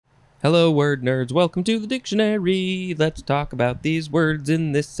Hello, word nerds. Welcome to the dictionary. Let's talk about these words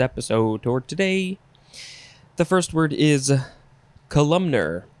in this episode or today. The first word is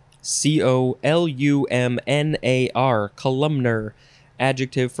columnar. C-O-L-U-M-N-A-R. Columnar.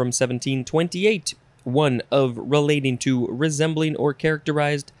 Adjective from 1728. One of relating to, resembling, or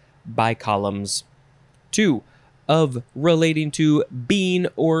characterized by columns. Two, of relating to, being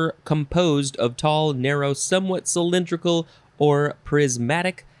or composed of tall, narrow, somewhat cylindrical, or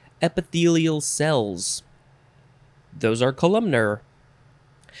prismatic epithelial cells. Those are columnar.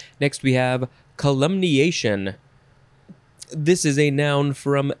 Next we have calumniation. This is a noun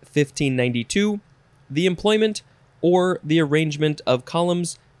from 1592, the employment or the arrangement of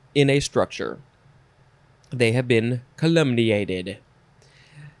columns in a structure. They have been calumniated.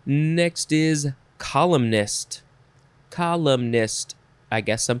 Next is columnist. Columnist. I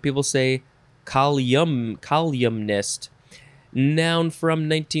guess some people say columnist. Noun from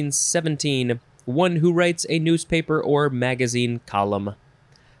 1917, one who writes a newspaper or magazine column.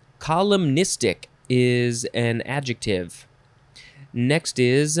 Columnistic is an adjective. Next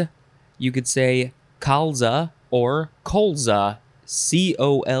is, you could say colza or colza,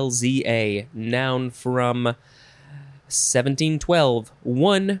 C-O-L-Z-A, noun from 1712.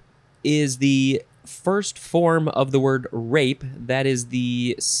 One is the first form of the word rape, that is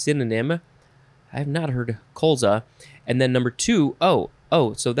the synonym. I have not heard colza. And then number two, so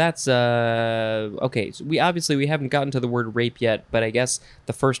that's, okay, so we haven't gotten to the word rape yet, but I guess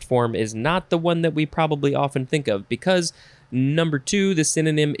the first form is not the one that we probably often think of, because number two, the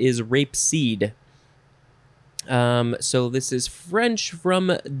synonym is rapeseed. So this is French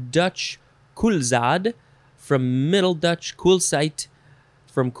from Dutch koolzaad, from Middle Dutch koolseit,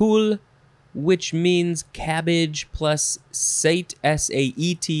 from kool, which means cabbage, plus seit,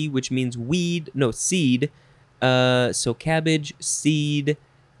 S-A-E-T, which means seed. So cabbage, seed,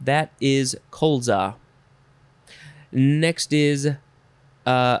 that is colza. Next is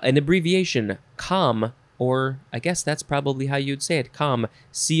an abbreviation, com, or I guess that's probably how you'd say it, com,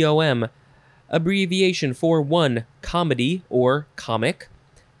 C-O-M. Abbreviation for 1, comedy or comic,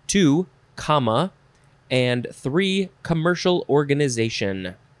 2, comma, and 3, commercial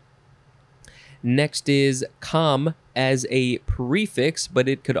organization. Next is com as a prefix, but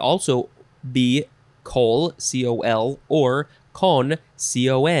it could also be col, C-O-L, or con,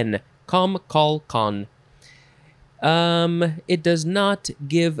 C-O-N. Com, col, con. It does not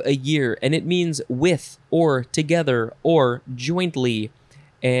give a year, and it means with, or together, or jointly.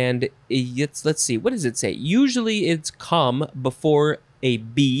 And let's see, what does it say? Usually it's com before a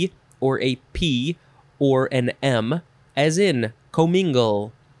B, or a P, or an M, as in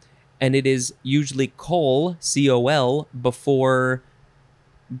commingle. And it is usually col, C-O-L, before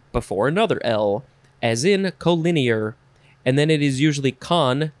another L, as in collinear. And then it is usually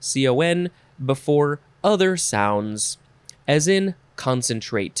con, C-O-N, before other sounds, as in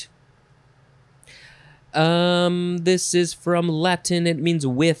concentrate. This is from Latin. It means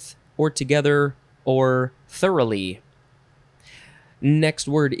with, or together, or thoroughly. Next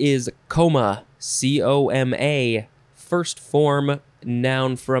word is coma, C-O-M-A, first form,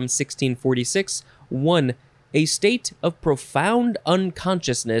 noun from 1646. 1, a state of profound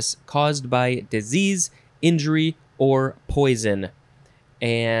unconsciousness caused by disease, injury, or poison.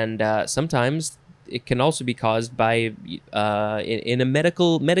 And sometimes it can also be caused by, in a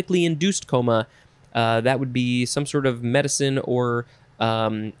medically induced coma, that would be some sort of medicine or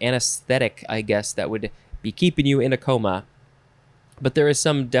anesthetic, I guess, that would be keeping you in a coma. But there is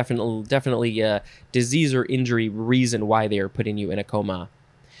some definitely disease or injury reason why they are putting you in a coma.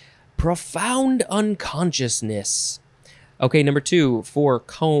 Profound unconsciousness. Okay, number 2 for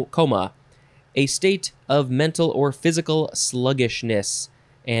coma. A state of mental or physical sluggishness.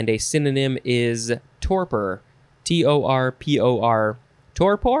 And a synonym is torpor. T-O-R-P-O-R.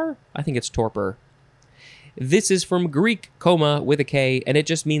 Torpor? I think it's torpor. This is from Greek coma with a K, and it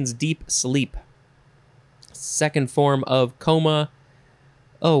just means deep sleep. Second form of coma.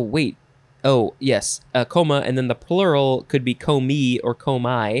 Coma, and then the plural could be comi or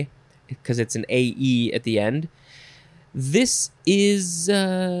comi, because it's an A-E at the end. This is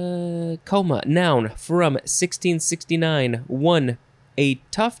coma, noun from 1669. 1, a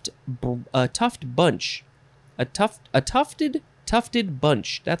tufted bunch. A tufted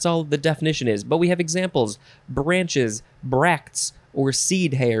bunch. That's all the definition is. But we have examples: branches, bracts, or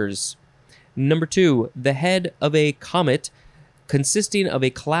seed hairs. Number 2, the head of a comet, consisting of a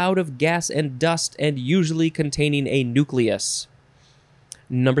cloud of gas and dust and usually containing a nucleus.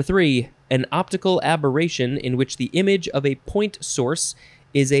 Number 3, an optical aberration in which the image of a point source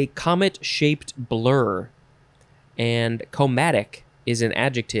is a comet-shaped blur. And comatic, is an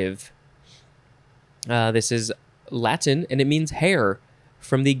adjective. This is Latin, and it means hair,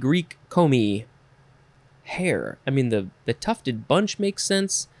 from the Greek komi. Hair. I mean, the tufted bunch makes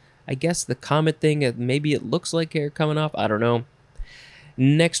sense. I guess the comet thing, maybe it looks like hair coming off. I don't know.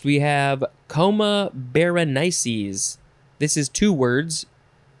 Next, we have coma berenices. This is two words.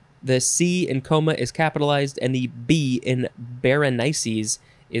 The C in coma is capitalized, and the B in berenices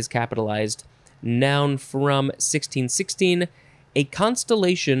is capitalized. Noun from 1616, a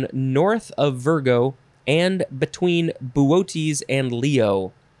constellation north of Virgo and between Boötes and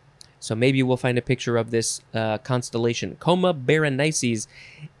Leo. So maybe we'll find a picture of this constellation. Coma berenices.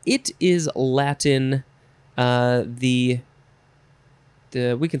 It is Latin. We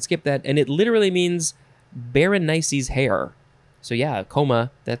can skip that, and it literally means Berenice's hair. So yeah,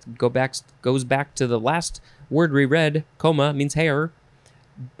 coma, that goes back to the last word we read. Coma means hair.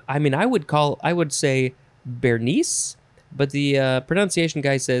 I mean, I would say Bernice, but the pronunciation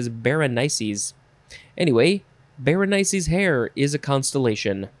guy says Berenice's. Anyway, Berenice's hair is a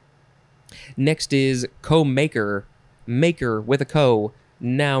constellation. Next is co-maker, maker with a co,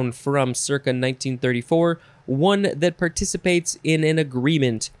 noun from circa 1934, one that participates in an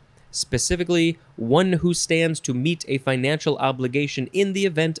agreement, specifically one who stands to meet a financial obligation in the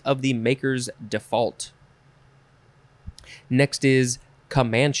event of the maker's default. Next is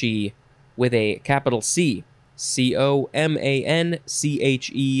Comanche with a capital C, Comanche,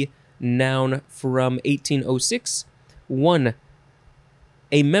 noun from 1806, one,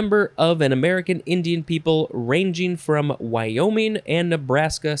 a member of an American Indian people ranging from Wyoming and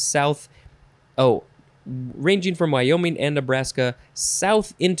Nebraska south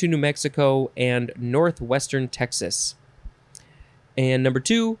into New Mexico and northwestern Texas. And number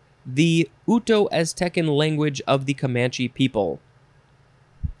two, the Uto-Aztecan language of the Comanche people.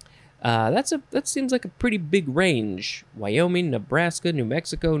 That seems like a pretty big range. Wyoming, Nebraska, New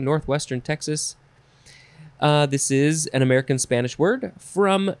Mexico, northwestern Texas. This is an American Spanish word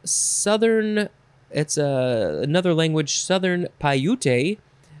from southern, it's another language, Southern Paiute.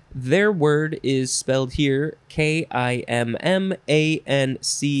 Their word is spelled here, Kimmancin,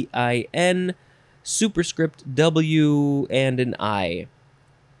 superscript W and an I.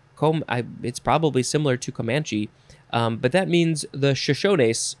 It's probably similar to Comanche, but that means the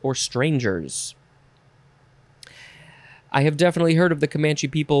Shoshones, or strangers. I have definitely heard of the Comanche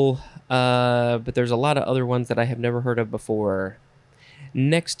people, but there's a lot of other ones that I have never heard of before.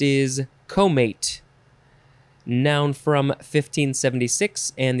 Next is comate, noun from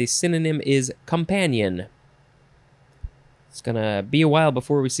 1576, and the synonym is companion. It's going to be a while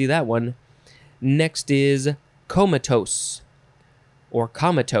before we see that one. Next is comatose, or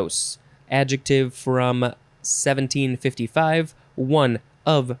comatose, adjective from 1755, one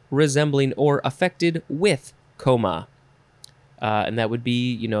of resembling or affected with coma. And that would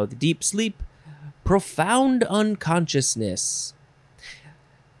be, the deep sleep, profound unconsciousness.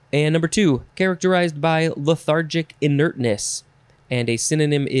 And number two, characterized by lethargic inertness. And a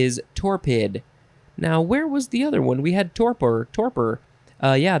synonym is torpid. Now, where was the other one? We had torpor.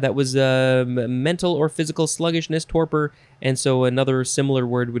 That was mental or physical sluggishness, torpor. And so another similar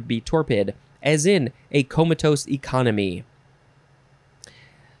word would be torpid, as in a comatose economy.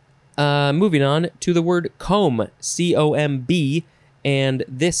 Moving on to the word comb, C-O-M-B, and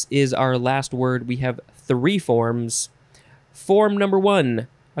this is our last word. We have three forms. Form number one,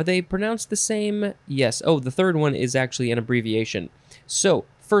 are they pronounced the same? Yes. Oh, the third one is actually an abbreviation. So,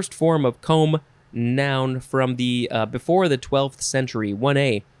 first form of comb, noun from the before the 12th century,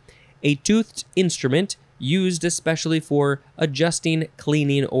 1A, a toothed instrument used especially for adjusting,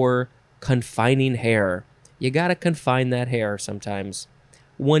 cleaning, or confining hair. You gotta confine that hair sometimes.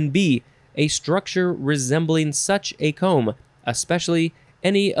 1B, a structure resembling such a comb, especially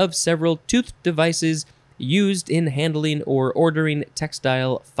any of several toothed devices used in handling or ordering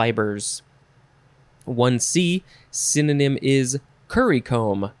textile fibers. 1C, synonym is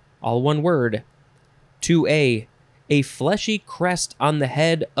currycomb, all one word. 2A, a fleshy crest on the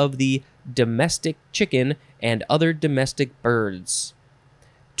head of the domestic chicken and other domestic birds.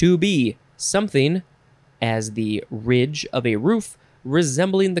 2B, something, as the ridge of a roof,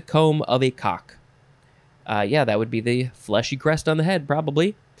 resembling the comb of a cock. That would be the fleshy crest on the head,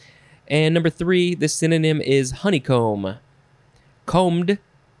 probably. And number 3, the synonym is honeycomb. Combed,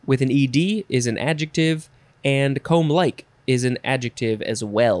 with an ed, is an adjective, and comb-like is an adjective as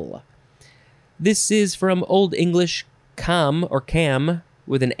well. This is from Old English kam, or cam,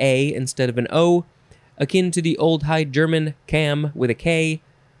 with an A instead of an O, akin to the Old High German kam with a K,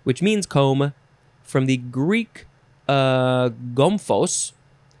 which means comb, from the Greek gomphos,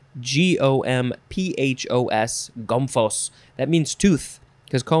 Gomphos, gomphos. That means tooth,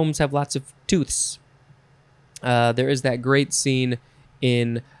 because combs have lots of tooths. There is that great scene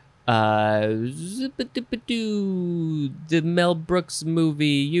in the Mel Brooks movie.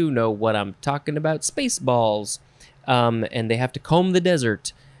 You know what I'm talking about, Spaceballs. And they have to comb the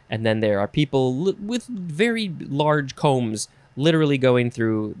desert. And then there are people with very large combs literally going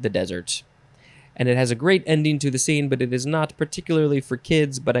through the desert. And it has a great ending to the scene, but it is not particularly for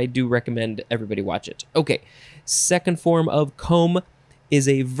kids, but I do recommend everybody watch it. Okay, second form of comb is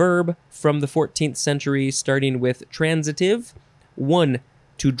a verb from the 14th century, starting with transitive. 1,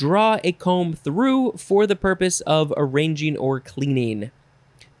 to draw a comb through for the purpose of arranging or cleaning.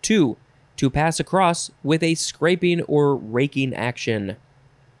 2, to pass across with a scraping or raking action.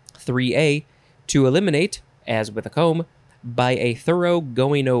 3a, to eliminate, as with a comb, by a thorough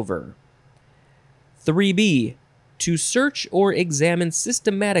going over. 3b, to search or examine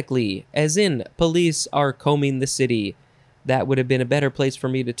systematically, as in police are combing the city. That would have been a better place for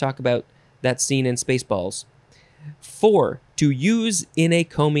me to talk about that scene in Spaceballs. 4, to use in a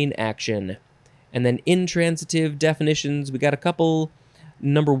combing action. And then intransitive definitions, we got a couple.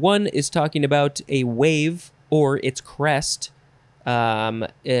 Number 1 is talking about a wave or its crest. When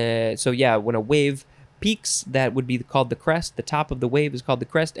a wave peaks, that would be called the crest. The top of the wave is called the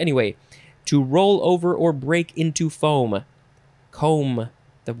crest. Anyway, to roll over or break into foam. Comb.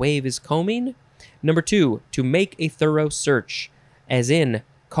 The wave is combing. Number 2, to make a thorough search, as in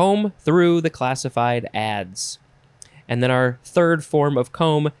comb through the classified ads. And then our third form of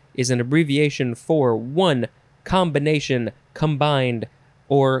comb is an abbreviation for 1, combination, combined,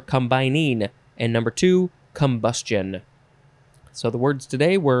 or combining, and number 2, combustion. So the words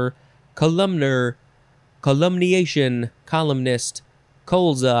today were columnar, columniation, columnist,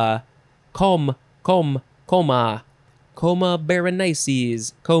 colza, coma, coma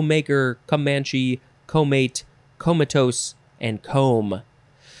berenices, co-maker, Comanche, comate, comatose, and comb.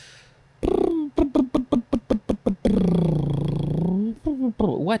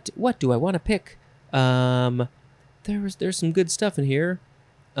 What do I want to pick? There's some good stuff in here.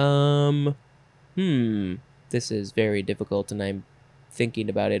 This is very difficult, and I'm thinking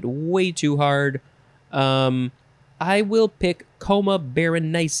about it way too hard. I will pick coma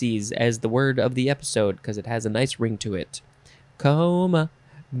berenices as the word of the episode because it has a nice ring to it. Coma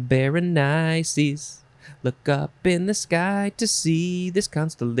berenices, look up in the sky to see this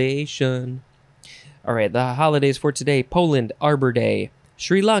constellation. All right, the holidays for today: Poland, Arbor Day;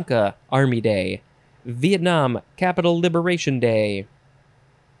 Sri Lanka, Army Day; Vietnam, Capital Liberation Day.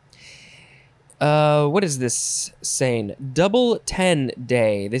 What is this saying? Double 10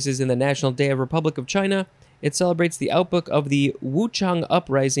 Day. This is in the National Day of Republic of China. It celebrates the outbreak of the Wuchang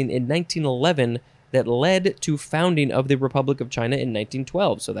Uprising in 1911 that led to founding of the Republic of China in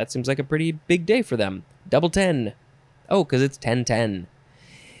 1912. So that seems like a pretty big day for them. Double 10. Oh, because it's 10-10.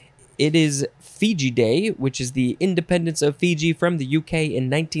 It is Fiji Day, which is the independence of Fiji from the UK in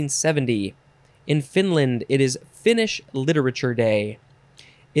 1970. In Finland, it is Finnish Literature Day.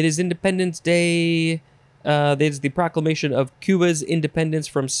 It is Independence Day. There's the proclamation of Cuba's independence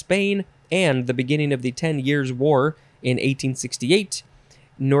from Spain and the beginning of the 10 Years' War in 1868.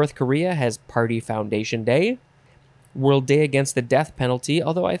 North Korea has Party Foundation Day. World Day Against the Death Penalty,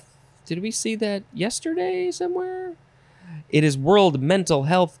 although did we see that yesterday somewhere? It is World Mental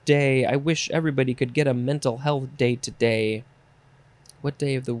Health Day. I wish everybody could get a mental health day today. What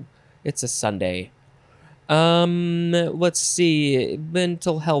day of the... It's a Sunday. Let's see.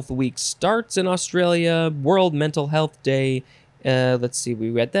 Mental Health Week starts in Australia. World Mental Health Day. Let's see. We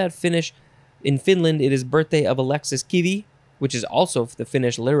read that. In Finland, it is birthday of Alexis Kivi, which is also the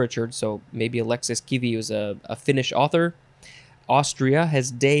Finnish literature. So maybe Alexis Kivi was a Finnish author. Austria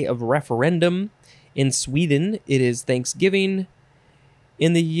has Day of Referendum. In Sweden, it is Thanksgiving.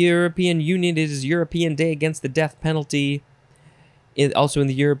 In the European Union, it is European Day Against the Death Penalty. Also in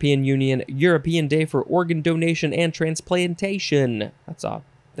the European Union, European Day for Organ Donation and Transplantation.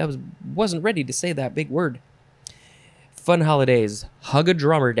 Wasn't ready to say that big word. Fun holidays. Hug a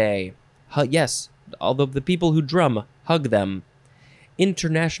Drummer Day. Yes, although the people who drum, hug them.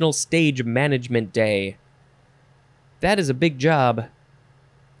 International Stage Management Day. That is a big job.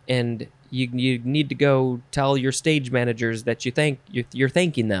 And you need to go tell your stage managers that you're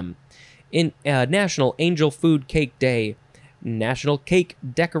thanking them. In National Angel Food Cake Day. National Cake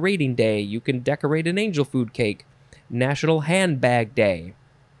Decorating Day. You can decorate an angel food cake. National Handbag Day.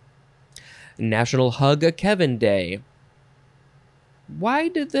 National Hug a Kevin Day. Why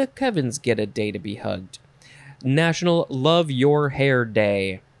did the Kevins get a day to be hugged? National Love Your Hair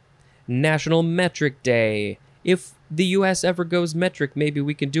Day. National Metric Day. If the US ever goes metric, maybe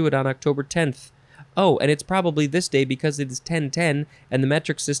we can do it on October 10th. Oh, and it's probably this day because it is 1010, and the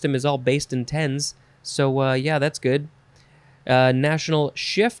metric system is all based in tens. So, yeah, that's good. National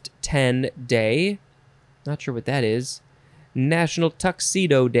Shift 10 Day. Not sure what that is. National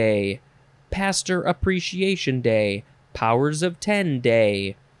Tuxedo Day. Pastor Appreciation Day. Powers of 10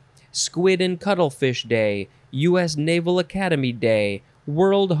 Day. Squid and Cuttlefish Day. U.S. Naval Academy Day.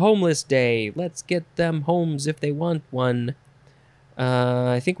 World Homeless Day. Let's get them homes if they want one.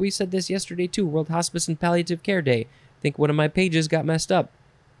 I think we said this yesterday too. World Hospice and Palliative Care Day. I think one of my pages got messed up.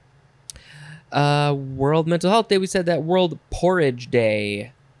 World Mental Health Day. We said that. World Porridge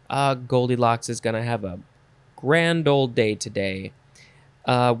Day. Goldilocks is going to have a grand old day today.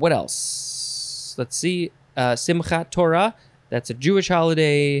 What else? Let's see. Simchat Torah. That's a Jewish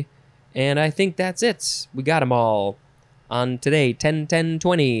holiday. And I think that's it. We got them all on today.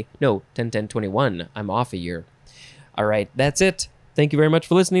 10-10-20. No, 10-10-21. I'm off a year. All right, that's it. Thank you very much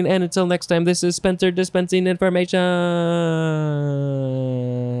for listening. And until next time, this is Spencer dispensing information.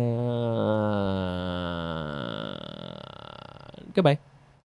 Goodbye.